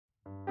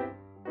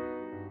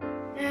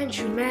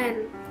Andrew,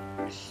 man,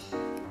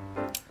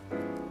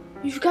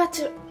 you've got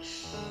to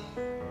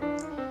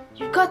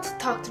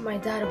talk to my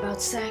dad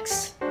about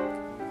sex.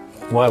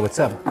 Why? What's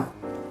up?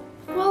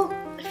 Well,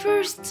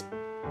 first,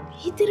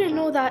 he didn't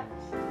know that.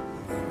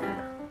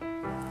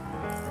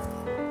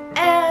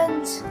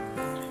 And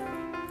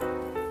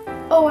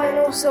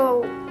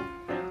also,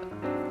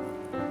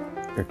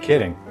 You're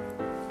kidding.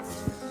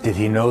 Did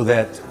he know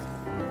that?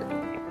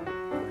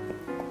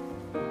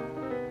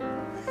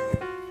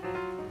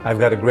 I've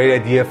got a great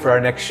idea for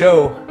our next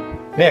show.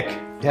 Nick,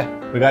 Yeah.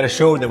 we got a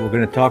show that we're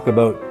going to talk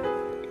about.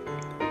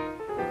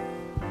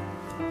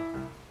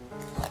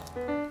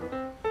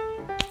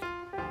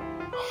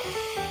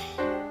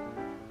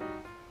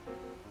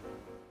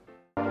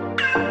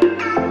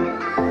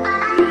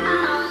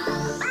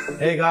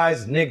 Hey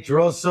guys, Nick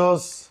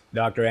Drosos,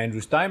 Dr.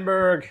 Andrew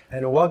Steinberg,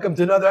 and welcome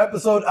to another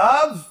episode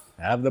of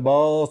have the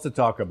balls to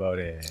talk about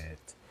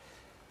it.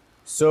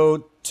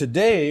 So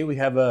today we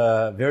have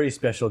a very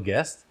special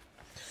guest.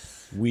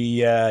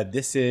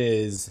 This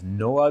is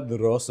Noah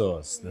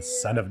Drosos, the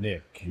son of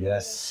Nick.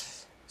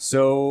 Yes.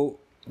 So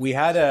we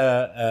had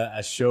a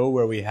show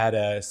where we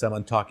had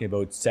someone talking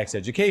about sex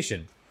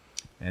education,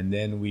 and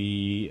then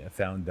we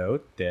found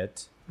out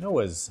that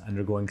Noah's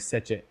undergoing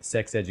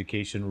sex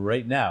education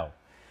right now.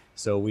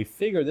 So we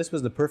figured this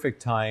was the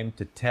perfect time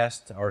to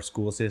test our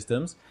school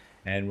systems,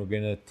 and we're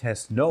going to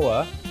test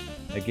Noah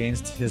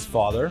against his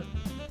father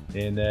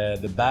in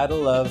the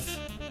battle of...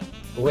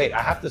 Wait,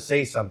 I have to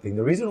say something.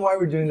 The reason why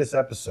we're doing this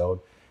episode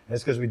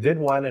is because we did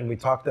one and we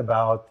talked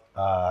about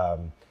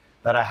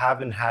that I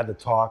haven't had the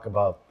talk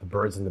about the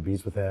birds and the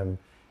bees with him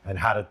and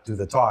how to do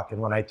the talk. And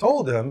when I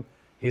told him,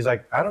 he's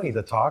like, I don't need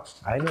the talk.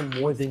 I know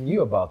more than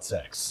you about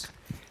sex.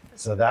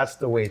 So that's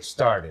the way it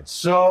started.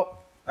 So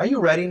are you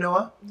ready,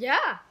 Noah?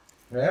 yeah.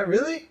 Yeah,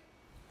 really?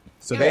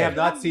 So they have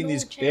Yeah. not seen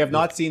these. They have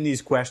not seen these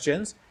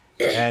questions,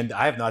 and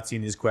I have not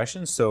seen these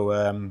questions. So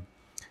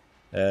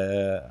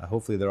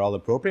hopefully they're all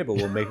appropriate, but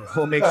we'll make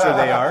sure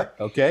they are.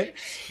 Okay.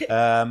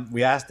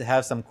 We asked to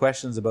have some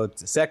questions about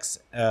sex,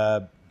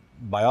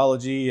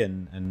 biology,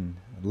 and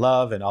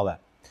love, and all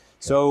that.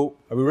 So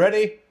are we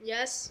ready?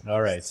 Yes.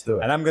 All right. do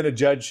it. And I'm going to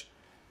judge,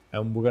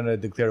 and we're going to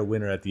declare a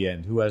winner at the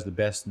end. Who has the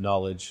best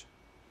knowledge,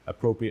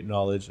 appropriate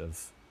knowledge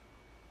of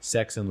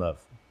sex and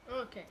love?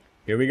 Okay.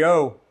 Here we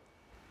go.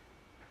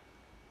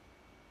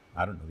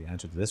 I don't know the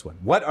answer to this one.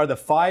 What are the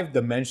 5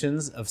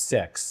 dimensions of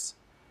sex?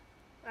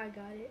 I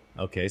got it.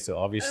 Okay, so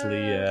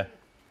obviously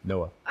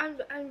Noah. I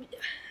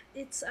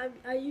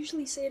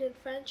usually say it in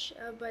French,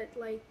 but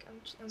like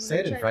I'm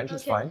Say it gonna in try- French,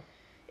 it's okay. fine.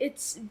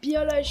 It's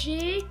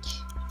biologique,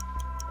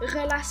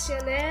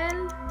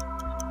 relationnel,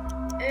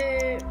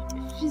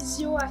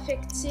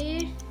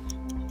 physio-affectif.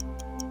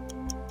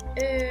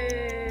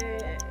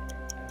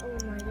 Oh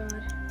my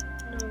god.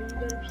 No, you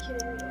gotta be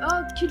kidding me.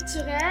 Oh,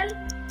 culturel,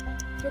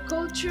 for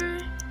culture,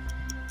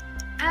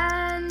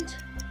 and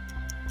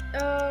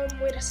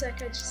wait a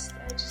sec. I just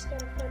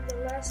gotta find the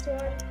last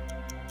one.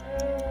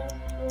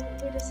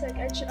 Wait a sec.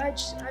 I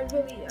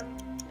really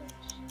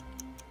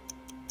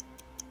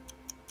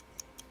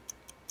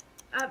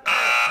I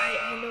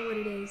know what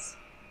it is.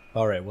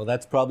 All right, well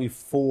that's probably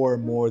 4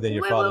 more than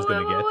your father's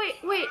going to get.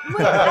 Wait.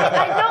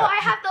 I know I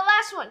have the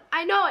last one.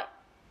 I know it.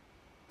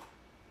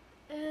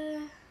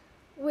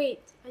 Wait.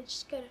 I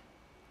just gotta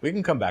We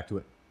can come back to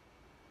it.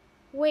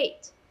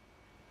 wait.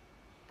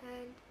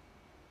 And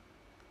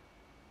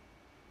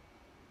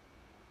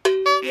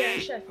yeah,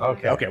 chef.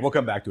 Okay. Okay, we'll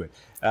come back to it.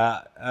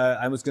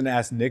 I was going to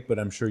ask Nick, but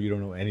I'm sure you don't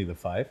know any of the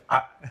 5.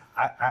 I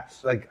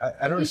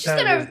don't He's just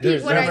understand. gonna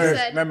repeat what I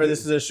said. Remember, this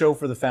is a show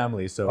for the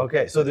family, so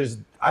Okay, so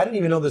I didn't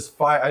even know there's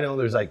 5. I know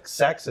there's like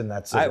sex and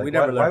that's it. Like, we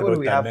never why learned would about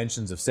we have?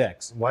 dimensions of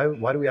sex. Why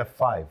do we have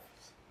 5?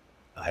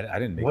 I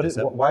didn't make this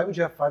up. Why would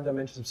you have 5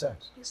 dimensions of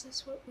sex? Because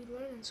that's what we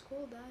learn in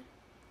school, Dad.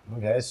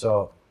 Okay,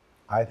 so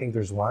I think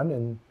there's one,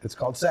 and it's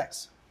called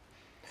sex.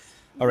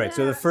 All right,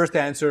 so the first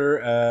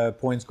answer,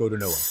 points go to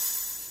Noah.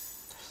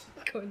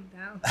 Going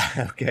down.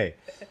 Okay,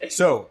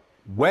 so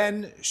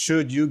when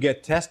should you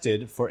get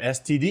tested for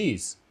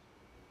STDs?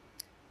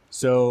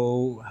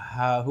 So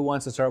who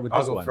wants to start with I'll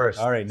this go one? first.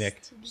 All right,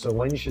 Nick. So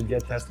when you should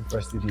get tested for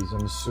STDs,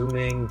 I'm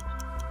assuming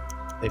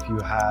if you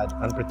had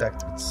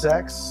unprotected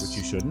sex, Which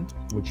you shouldn't.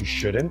 which you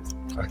shouldn't.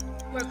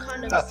 Wear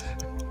condoms.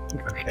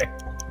 Okay.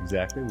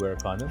 Exactly, wear a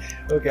condom.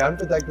 Okay,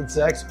 unprotected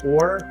sex,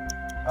 or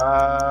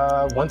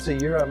once a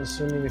year. I'm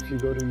assuming if you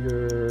go to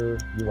your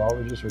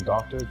urologist or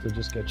doctor to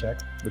just get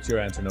checked. What's your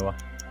answer, Noah?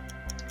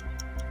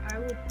 I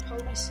would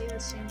probably say the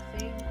same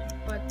thing,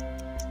 but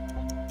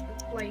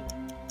like,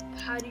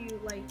 how do you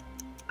like?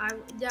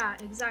 Yeah,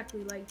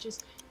 exactly. Like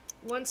just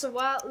once a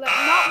while, like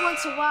not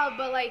once a while,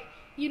 but like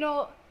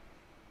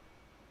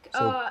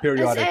So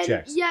periodic and,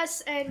 checks.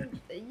 Yes, and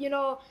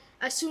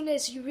as soon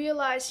as you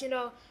realize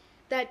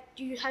that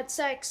you had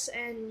sex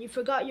and you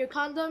forgot your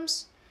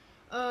condoms,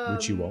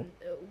 Which you won't.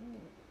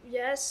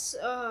 Yes,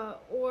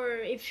 or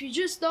if you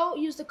just don't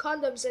use the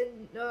condoms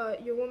and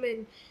your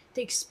woman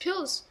takes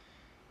pills,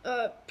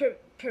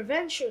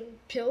 prevention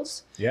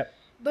pills. Yep.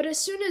 But as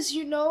soon as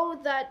you know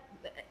that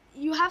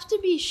you have to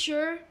be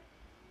sure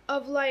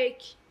of,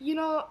 like, you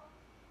know,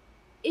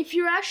 if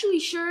you're actually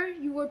sure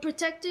you were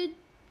protected,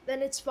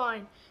 then it's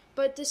fine.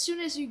 But as soon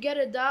as you get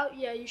a doubt,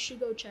 yeah, you should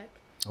go check.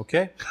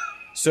 Okay.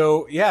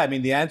 So, yeah, I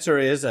mean, the answer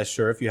is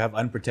sure, if you have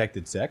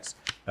unprotected sex.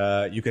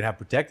 You can have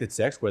protected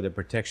sex where the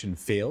protection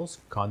fails.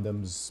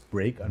 Condoms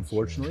break,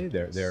 unfortunately.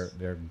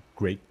 They're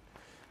great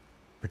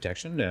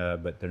protection,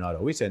 but they're not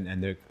always.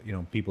 And they're, you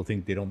know, people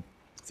think they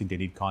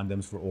need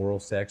condoms for oral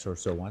sex or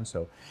so on.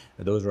 So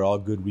those are all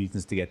good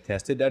reasons to get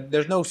tested.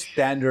 There's no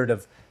standard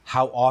of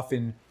how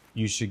often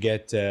you should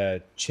get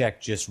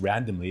checked just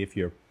randomly if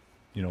you're,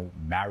 you know,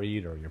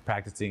 married or you're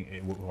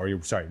practicing, or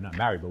you're, sorry, not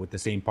married, but with the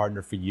same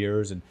partner for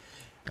years, and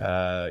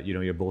you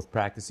know, you're both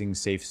practicing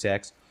safe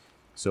sex.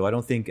 So I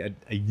don't think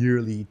a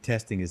yearly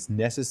testing is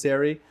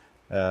necessary.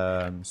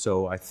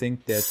 So I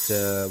think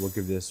that we'll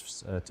give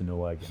this to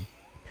Noah again.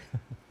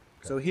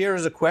 So here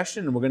is a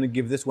question, and we're going to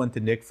give this one to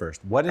Nick first.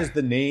 What is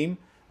the name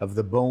of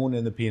the bone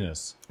in the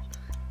penis?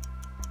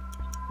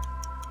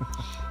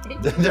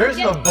 There's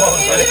no bone.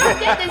 If you don't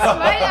get this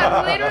right,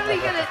 I'm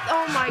literally gonna.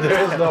 Oh my god.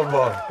 There is no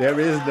bone. There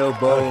is no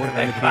bone in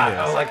the I'm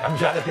penis. I'm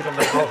trying to think of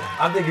the bone.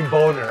 I'm thinking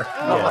boner.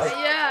 Oh,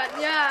 Yes.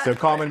 yeah. So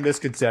common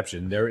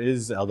misconception. There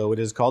is, although it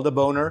is called a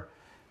boner,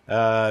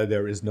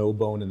 there is no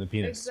bone in the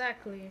penis.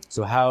 Exactly.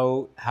 So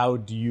how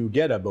do you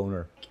get a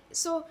boner?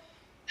 So,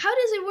 how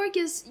does it work?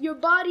 Is your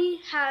body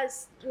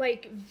has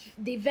like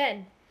the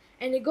vein,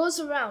 and it goes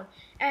around,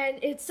 and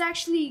it's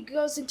actually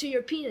goes into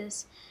your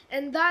penis,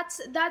 and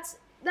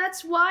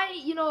that's why,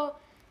 you know,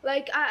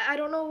 like I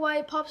don't know why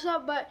it pops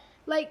up, but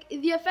like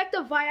the effect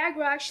of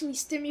Viagra actually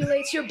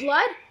stimulates your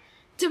blood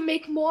to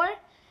make more,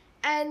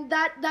 and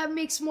that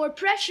makes more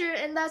pressure,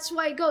 and that's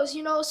why it goes,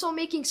 you know. So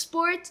making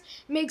sport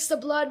makes the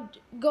blood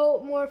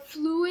go more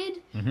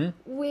fluid,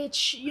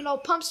 which, you know,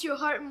 pumps your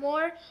heart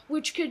more,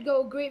 which could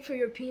go great for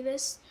your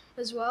penis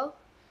as well.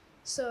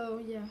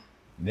 So yeah.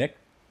 Nick,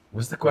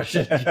 What's the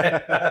question?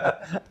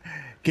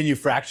 can you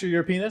fracture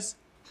your penis?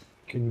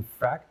 Can you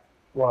fract?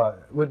 Well,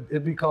 would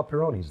it be called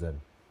Peyronie's then,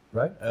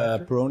 right?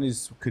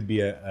 Peyronie's could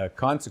be a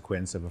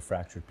consequence of a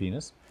fractured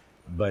penis,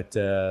 but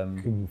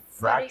Can you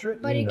fracture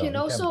it? But it No, can you can't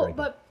also, break it.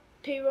 but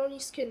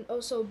Peyronie's can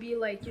also be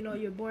like, you know,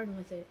 you're born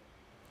with it,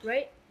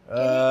 right?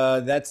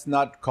 that's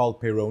not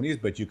called Peyronie's,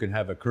 but you can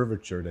have a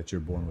curvature that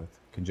you're born with,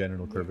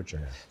 congenital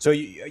curvature. So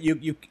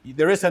you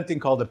there is something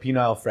called a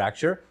penile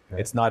fracture.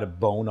 It's not a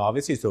bone,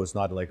 obviously, so it's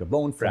not like a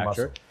bone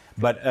fracture. muscle.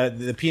 But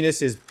the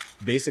penis is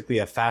basically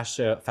a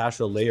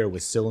fascial layer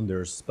with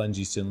cylinders,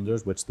 spongy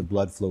cylinders, which the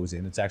blood flows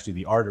in. It's actually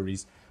the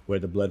arteries where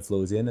the blood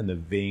flows in and the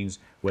veins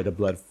where the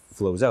blood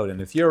flows out.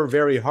 And if you're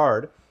very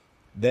hard,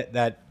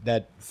 that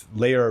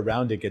layer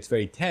around it gets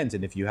very tense.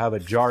 And if you have a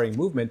jarring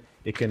movement,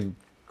 it can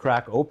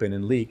crack open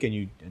and leak,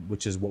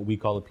 which is what we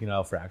call a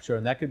penile fracture.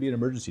 And that could be an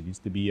emergency. It needs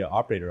to be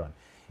operated on.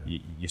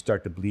 You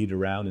start to bleed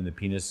around and the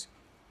penis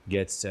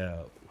gets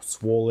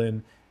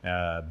swollen,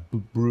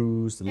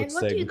 bruised. It looks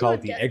what like do you we call do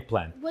it the in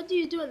eggplant. What do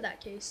you do in that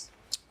case?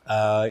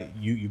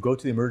 You go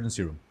to the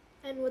emergency room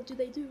And what do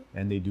they do?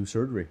 and they do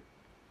surgery.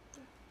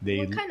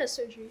 What kind of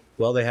surgery?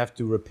 Well, they have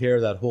to repair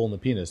that hole in the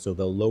penis. So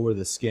they'll lower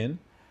the skin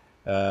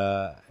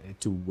to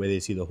where they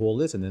see the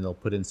hole is, and then they'll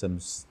put in some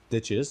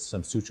stitches,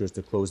 some sutures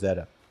to close that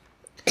up.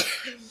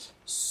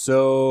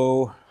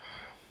 So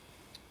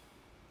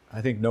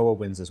I think Noah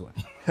wins this one.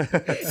 Is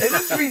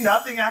it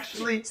 3-0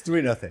 actually? It's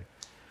 3-0.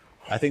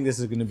 I think this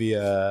is going to be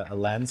a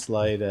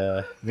landslide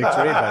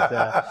victory,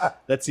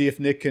 but let's see if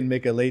Nick can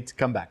make a late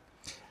comeback.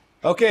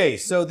 Okay,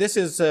 so this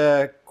is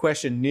a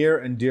question near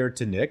and dear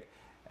to Nick,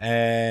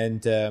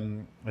 and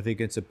I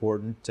think it's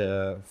important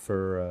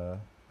for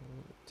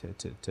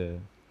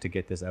to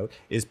get this out.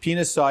 Is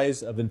penis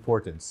size of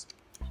importance?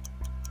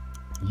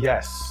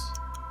 Yes.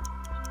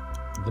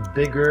 The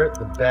bigger,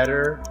 the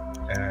better,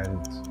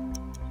 and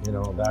you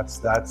know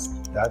that's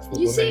what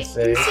You women see,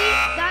 say.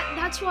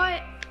 that's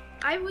why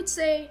I would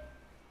say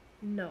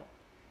no.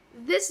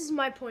 This is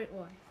my point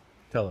why.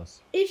 Tell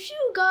us. If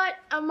you got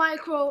a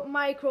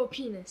micro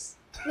penis,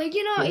 like,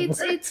 you know,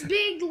 it's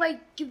big like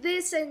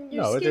this, and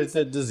your No, skin. it's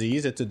a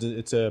disease. It's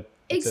an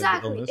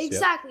Exactly, illness, yeah.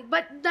 exactly.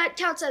 But that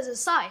counts as a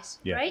size,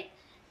 Yeah. right?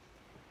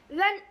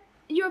 Then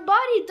your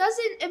body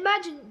doesn't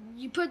imagine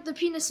you put the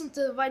penis into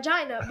the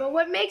vagina, but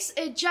what makes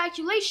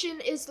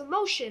ejaculation is the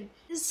motion.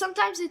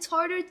 Sometimes it's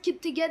harder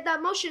to get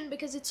that motion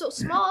because it's so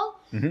small.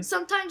 Mm-hmm.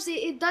 Sometimes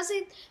it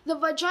doesn't, the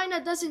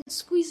vagina doesn't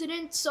squeeze it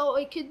in, so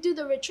it could do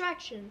the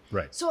retraction.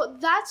 Right. So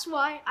that's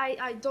why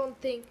I don't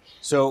think.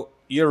 So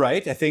you're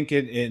right. I think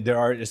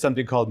there's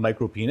something called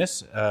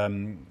micropenis,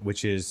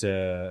 which is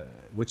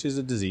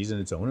a disease in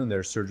its own, and there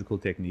are surgical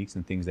techniques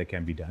and things that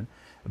can be done.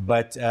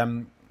 But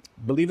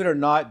believe it or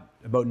not,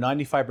 about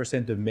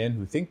 95% of men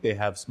who think they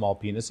have small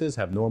penises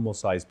have normal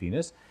sized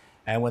penis.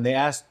 And when they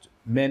asked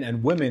men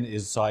and women,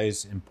 is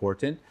size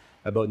important?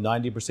 About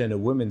 90% of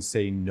women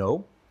say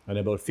no, and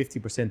about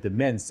 50% of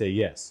men say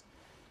yes.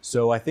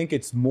 So I think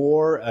it's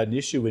more an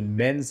issue in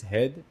men's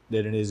head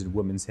than it is in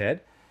women's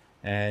head.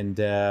 And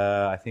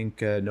I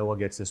think Noah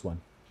gets this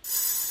one.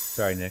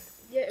 Sorry, Nick.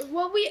 Yeah,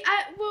 Well,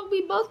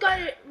 we both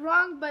got it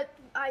wrong, but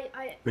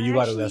But you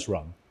got it less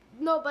wrong.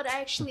 No, but I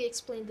actually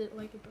explained it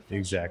like a professional.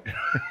 Exactly.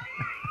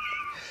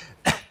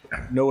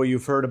 Noah,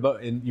 you've heard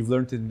about and you've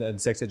learned in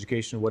sex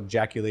education what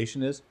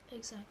ejaculation is?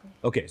 Exactly.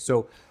 Okay,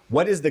 so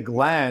what is the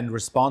gland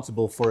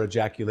responsible for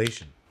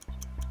ejaculation?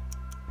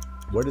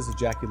 Where does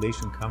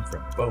ejaculation come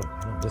from? Boom.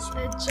 I know this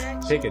one.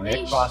 Ejaculation. Take it,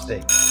 Nick.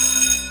 Prostate.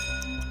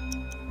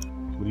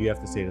 What do you have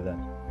to say to that?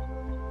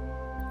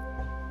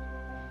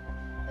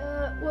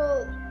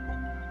 Well,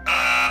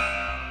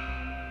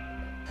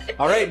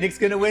 All right, Nick's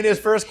gonna win his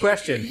first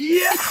question.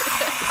 Yeah.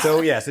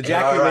 So yes,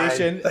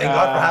 ejaculation. All right. Thank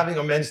God for having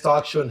a men's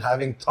talk show and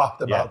having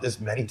talked about yeah. this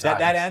many times.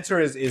 That answer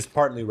is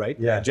partly right.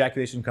 Yeah.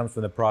 Ejaculation comes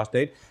from the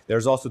prostate.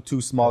 There's also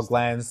two small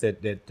glands that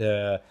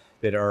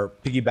are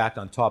piggybacked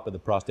on top of the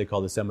prostate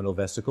called the seminal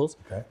vesicles,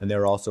 Okay. and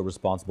they're also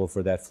responsible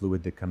for that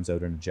fluid that comes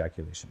out in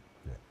ejaculation.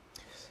 Yeah.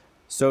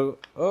 So,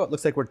 it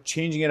looks like we're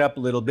changing it up a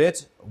little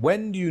bit.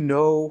 When do you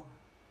know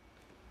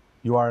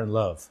you are in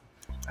love?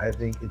 I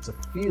think it's a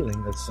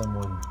feeling that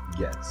someone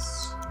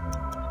gets.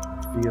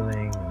 A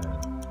feeling,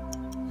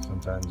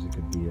 sometimes it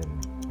could be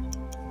an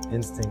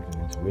instinct,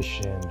 an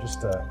intuition,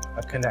 just a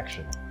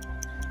connection.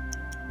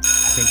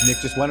 I think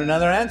Nick just won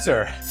another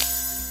answer.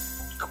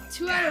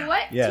 2 out of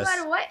what? Yes. 2 out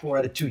of what? 4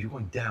 out of 2, you're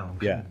going down.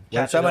 Yeah. When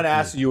Catch it someone up,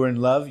 asks please. you were in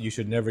love, you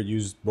should never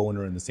use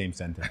boner in the same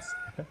sentence.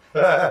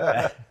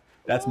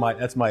 That's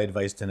my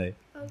advice tonight.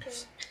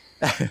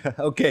 Okay.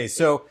 Okay,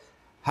 so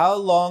how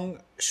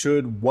long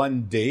should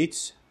one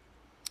date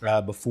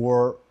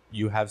before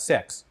you have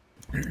sex?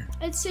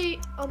 I'd say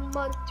a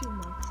month, 2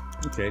 months.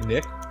 Okay,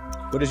 Nick,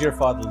 what is your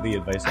fatherly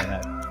advice on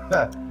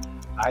that?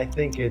 I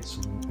think it's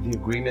the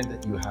agreement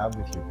that you have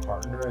with your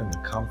partner and the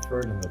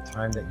comfort and the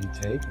time that you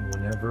take. And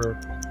whenever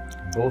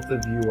both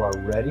of you are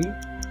ready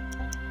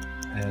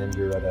and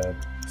you're at a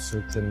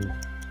certain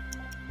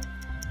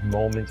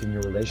moment in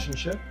your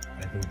relationship,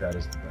 I think that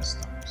is the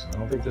best time. So I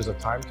don't think there's a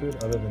time to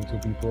it other than two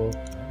people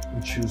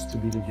who choose to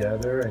be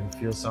together and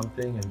feel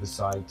something and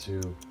decide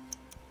to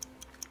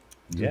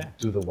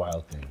do the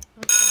wild thing.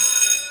 Okay.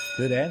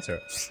 Good answer.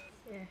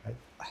 Yeah.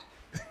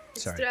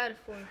 It's Sorry. 3 out of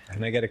 4.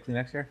 Can I get a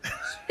Kleenex here?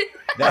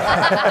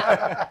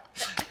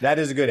 That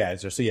is a good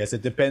answer. So yes,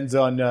 it depends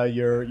on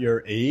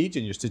your age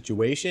and your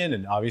situation,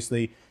 and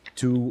obviously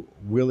two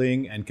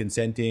willing and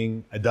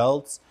consenting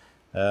adults.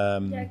 Yeah,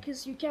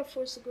 because you can't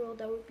force a girl.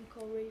 That would be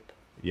called rape.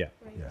 Yeah.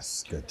 Right?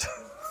 Yes, good.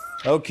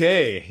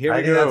 Okay, here we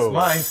I think go.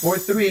 that's mine.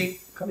 4-3,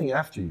 coming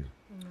after you.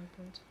 Oh my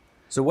god.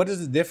 So what is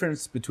the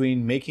difference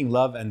between making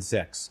love and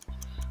sex?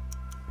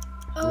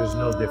 There's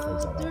no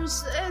difference at all.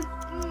 There's,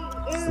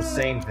 It's the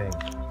same thing.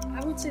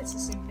 I would say it's the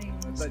same thing.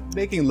 honestly. But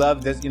making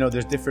love, there's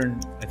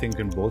different, I think,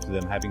 in both of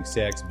them. Having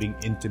sex, being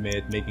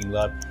intimate, making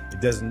love, it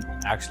doesn't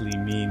actually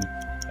mean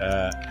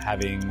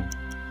having,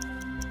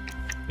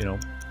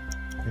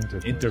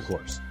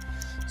 intercourse.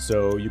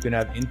 So you can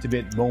have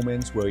intimate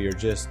moments where you're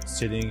just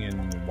sitting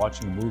and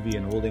watching a movie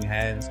and holding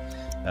hands.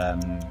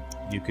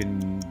 You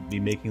can be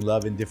making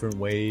love in different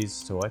ways.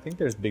 So I think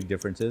there's big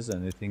differences,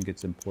 and I think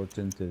it's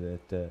important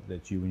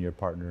that you and your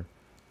partner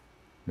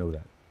know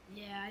that.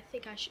 Yeah, I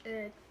think I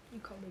should. You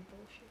call me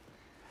bullshit.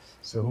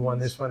 So who won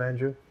this one,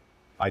 Andrew?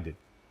 I did.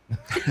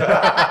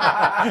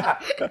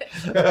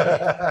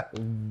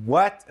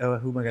 What?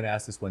 Who am I going to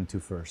ask this one to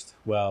first?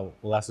 Well,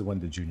 we'll ask this one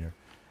to Junior.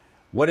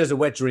 What is a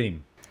wet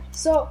dream?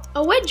 So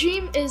a wet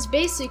dream is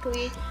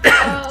basically,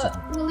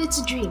 it's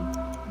a dream,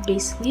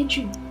 basically a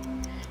dream,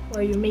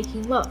 where you're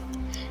making love,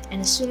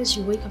 and as soon as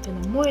you wake up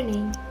in the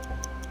morning,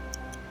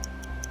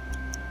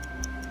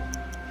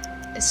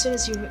 is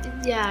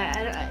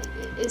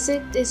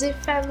it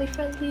family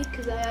friendly?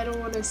 Because I don't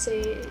want to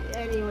say.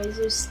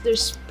 Anyways,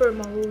 there's sperm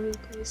all over the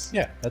place.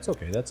 Yeah, that's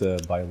okay. That's a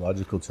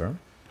biological term.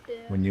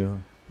 Yeah. When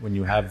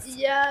you have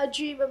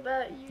Dream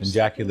about you.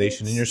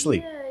 ejaculation in your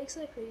sleep. Yeah,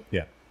 exactly.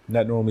 Yeah, and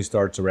that normally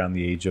starts around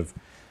the age of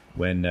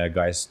when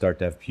guys start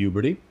to have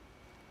puberty,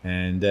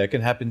 and it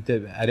can happen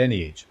at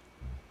any age.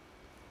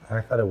 I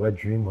thought a wet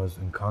dream was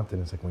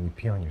incontinence, like when you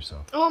pee on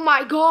yourself. Oh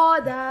my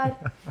god, Dad.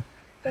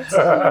 That's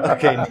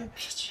Okay.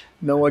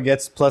 Noah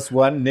gets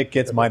 +1. Nick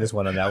gets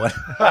 -1 on that one.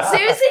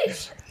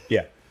 Seriously?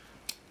 Yeah.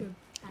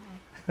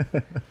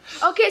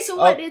 Okay, so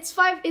what? It's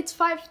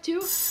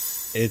 5-2.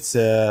 It's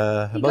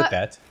about got-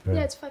 that.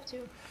 Yeah, it's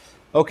 5-2.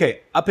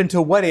 Okay, up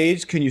until what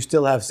age can you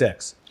still have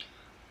sex?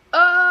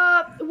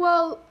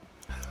 Well,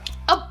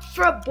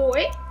 for a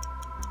boy,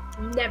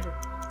 never.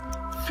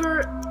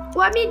 For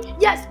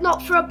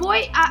a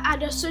boy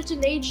at a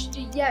certain age,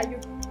 yeah, you're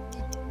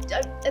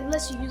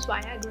unless you use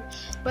Viagra,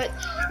 but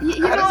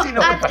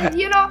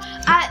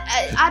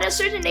at a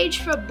certain age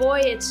for a boy,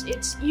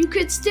 it's you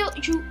could still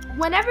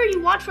whenever you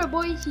want for a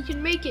boy, he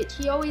can make it.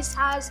 He always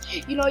has,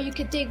 you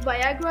can take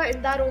Viagra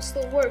and that'll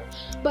still work.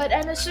 But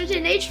at a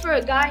certain age for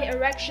a guy,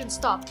 erection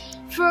stop.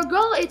 For a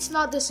girl, it's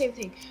not the same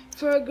thing.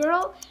 For a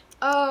girl,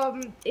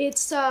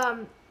 it's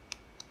When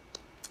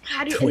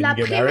la you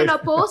get married?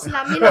 préménopause,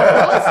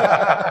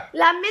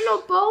 la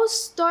menopause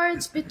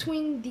starts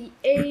between the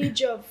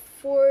age of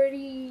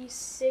 40,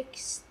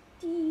 60,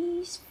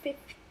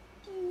 50,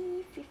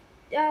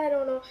 I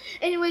don't know.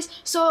 Anyways,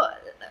 so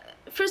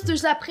first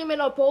there's la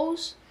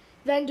premenopause,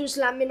 then there's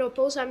la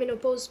menopause. La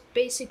menopause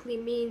basically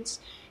means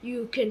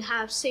you can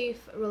have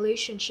safe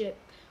relationship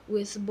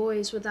with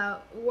boys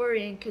without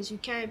worrying because you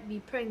can't be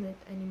pregnant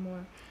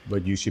anymore.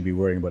 But you should be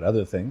worrying about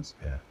other things.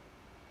 Yeah.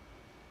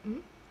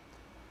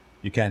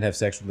 You can't have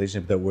sexual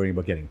relationship without worrying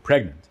about getting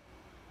pregnant.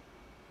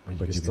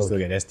 But you can still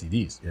get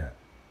STDs. Yeah.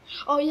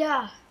 Oh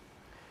yeah.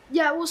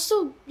 Yeah, well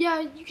still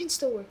you can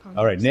still work on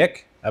All right,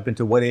 Nick, up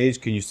until what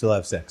age can you still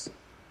have sex?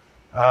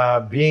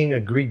 Being a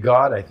Greek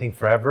god, I think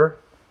forever.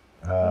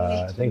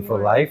 I think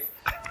for life.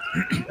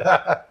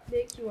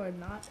 Nick, you are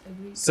not a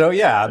Greek. So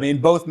yeah, I mean,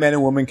 both men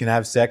and women can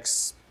have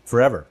sex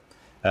forever.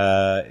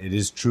 It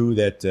is true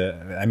that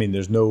I mean,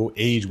 there's no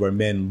age where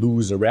men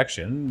lose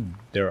erection.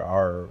 There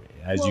are,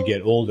 as you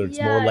get older, it's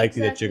more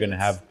likely that you're going to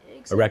have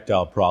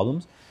erectile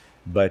problems.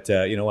 But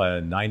you know, a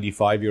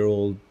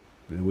 95-year-old,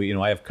 you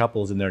know, I have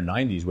couples in their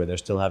 90s where they're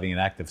still having an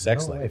active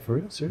sex No life. way, for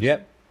real? Seriously?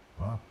 Yep.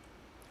 Wow.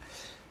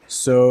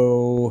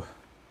 So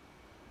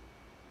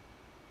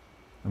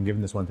I'm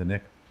giving this one to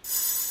Nick.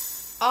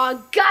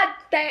 Oh god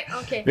dang.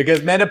 Okay.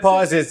 Because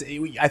menopause is,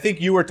 I think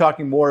you were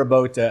talking more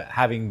about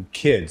having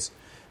kids.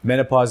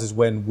 Menopause is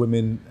when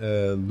women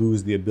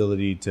lose the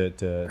ability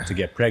to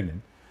get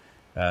pregnant,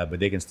 but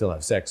they can still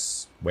have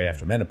sex way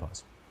after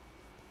menopause.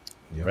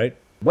 Yep. Right?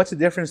 What's the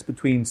difference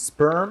between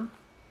sperm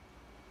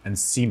and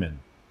semen?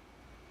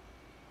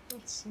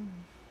 Let's see.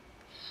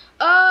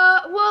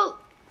 Well,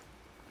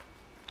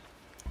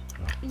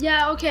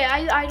 yeah, okay,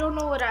 I don't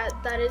know what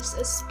that is.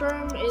 A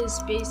sperm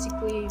is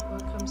basically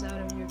what comes out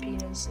of your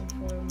penis in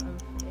form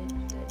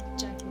of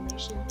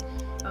ejaculation.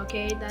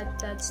 Okay,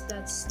 that's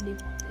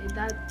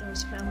or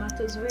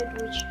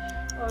spermatozoid, which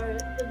are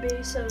the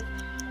base of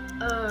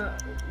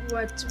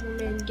what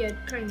women get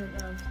pregnant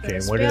of. Okay,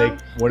 The where do they-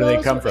 sperm where do they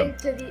goes come from?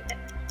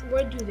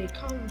 Where do they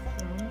come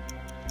from?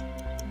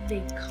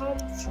 They come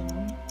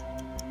from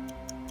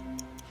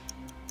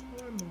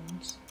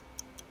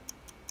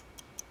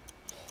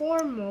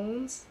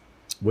hormones.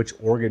 Which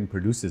organ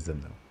produces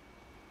them, though?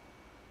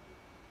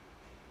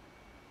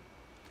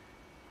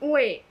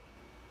 Wait,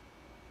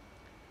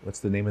 What's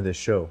the name of this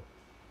show?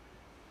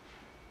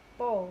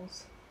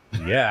 balls.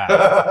 Yeah.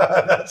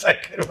 That's a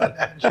good one,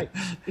 actually.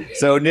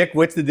 So, Nick,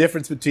 what's the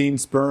difference between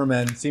sperm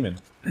and semen?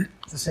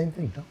 It's the same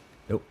thing, no?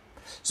 Nope.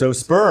 So,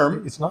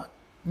 sperm, It's not?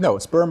 no,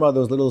 sperm are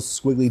those little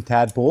squiggly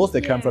tadpoles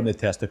that come Yeah. from the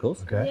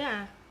testicles. Okay.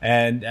 Yeah.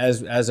 And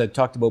as I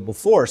talked about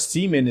before,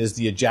 semen is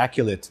the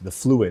ejaculate, the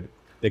fluid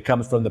that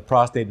comes from the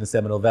prostate and the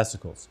seminal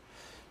vesicles.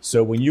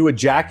 So when you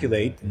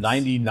ejaculate,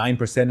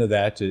 99% of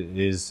that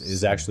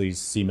is actually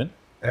semen,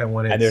 And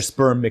when it's... and there's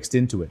sperm mixed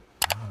into it.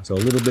 So a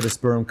little bit of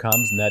sperm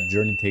comes, and that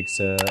journey takes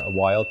a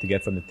while to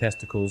get from the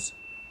testicles.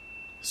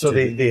 So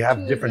they have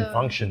To different the-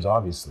 functions,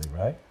 obviously,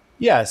 right?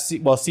 Yeah,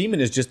 well, semen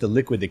is just a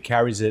liquid that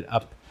carries it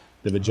up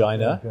the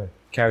vagina, Okay.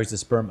 carries the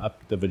sperm up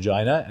the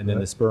vagina, and then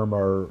Right. the sperm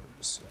are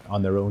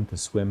on their own to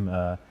swim.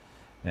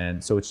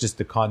 And so it's just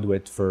the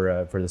conduit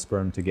for the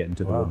sperm to get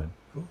into the Wow. woman.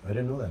 Cool. I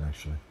didn't know that,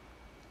 actually.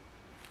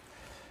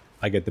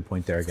 I get the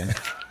point there again.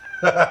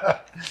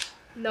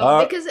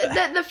 No, because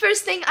the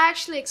first thing I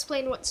actually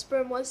explained what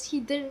sperm was, he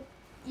didn't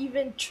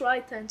even try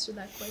to answer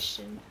that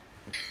question.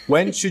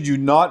 When should you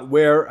not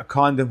wear a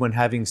condom when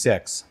having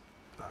sex?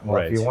 Well,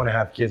 Right. if you want to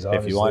have kids,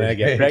 obviously. you wanna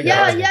get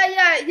pregnant.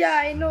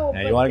 Yeah, I know. And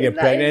but you want to in get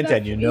that- pregnant, in that-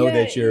 and you know yeah,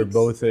 that you're it's-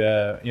 both,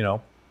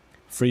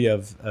 free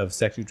of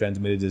sexually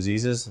transmitted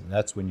diseases,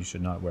 that's when you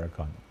should not wear a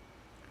condom.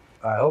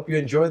 I hope you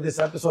enjoyed this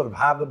episode of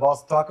Have the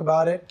Balls to Talk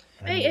About It.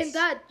 Hey, and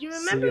Dad, you See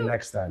remember you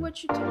next time.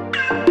 what you told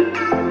me?